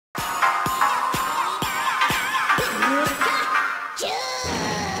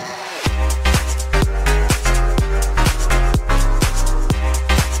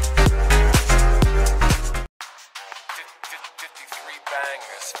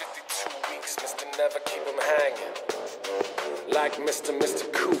52 weeks, Mr. Never keep him hanging. Like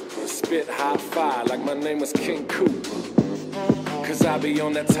Mr. Cooper, spit hot fire like my name was King Cooper. Cause I be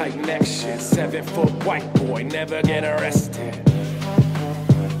on that tight neck shit, 7-foot white boy, never get arrested.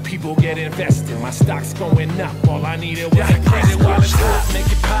 People get invested, my stock's going up, all I needed was a credit while it's hot. Make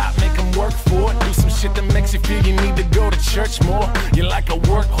it pop, make them work for it. Do some shit that makes you feel you need to go to church more. You're like a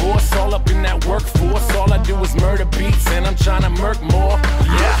workhorse, all up in that workforce. All I do is murder beats and I'm trying to murk more.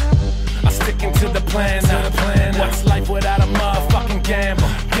 Yeah, I'm sticking to the plan. What's life without a motherfucking gamble?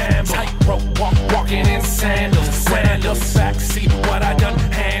 Tightrope walking in sandals. When I look back, see what I done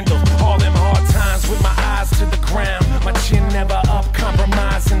handled. All them hard times with my eyes to the ground. My chin never up,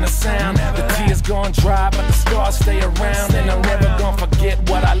 compromising the sound. The tears gone dry, but the scars stay around. And I'm never gonna forget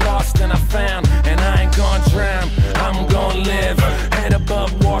what I lost and I found. And I ain't gonna drown, I'm gonna live. Head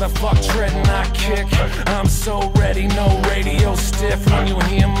above water, fuck treading, I kick. I'm so ready, no radio stiff. When you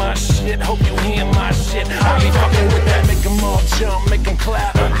hear my shit, hope you hear my shit. I be fucking with that, make them all jump, make them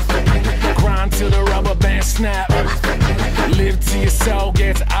clap. Grind till the rubber band snap. Live till your soul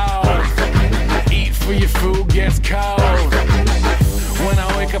gets old. Eat for your food gets cold. When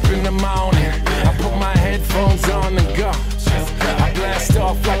I wake up in the morning, I put my headphones on and go. I blast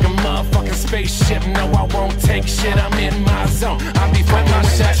off like a motherfucking spaceship. No, I won't take shit, I'm in my zone. I be fighting my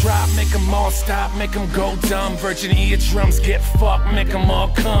shit. Drop, make them all stop, make them go dumb. Virgin eardrums get fucked, make them all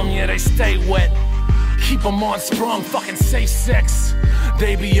come. Yeah, they stay wet. Keep them on sprung, fucking safe sex.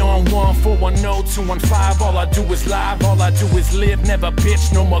 They be on 1410, 215. All I do is live, all I do is live. Never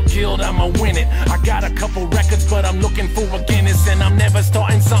bitch, no more guild, I'ma win it. I got a couple records, but I'm looking for a Guinness. And I'm never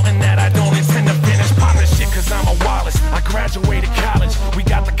starting something that I don't intend to finish. Poppin' shit cause I'm a Wallace. I graduated college. We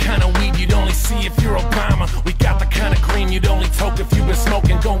got the kind of weed you'd only see if you're Obama. We got the kind of green you'd only toke if you've been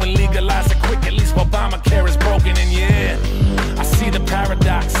smoking. Go and legalize it quick, at least Obamacare is broken. And yeah, I see the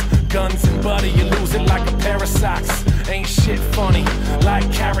paradox. Guns and butter, you lose it like a pair of socks. Ain't shit funny,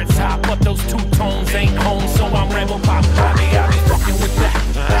 like Carrot Top, but those two tones ain't home, so I'm rebel pop. I be fucking with that.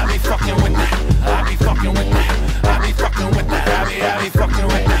 I be fucking with that. I be fucking with that. I be fucking with that. I be fucking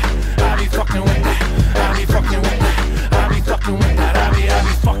with that. I be fucking with that. I be fucking with that. I be fucking with that. I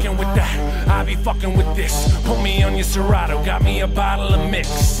be fucking with that. I be fucking with this. Put me on your Serato, got me a bottle of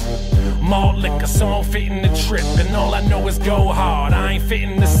mix. Malt liquor, so I'm fitting the trip. And all I know is go hard, I ain't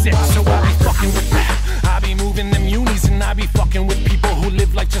fitting the sip. So I be fucking with that. I be moving them unis and I be fucking with people who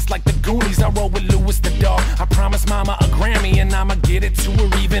live like just like the Goonies. I roll with Louis the dog. I promise mama a Grammy and I'ma get it to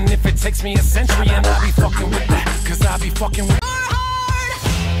her even if it takes me a century. And I be fucking with that, cause I be fucking with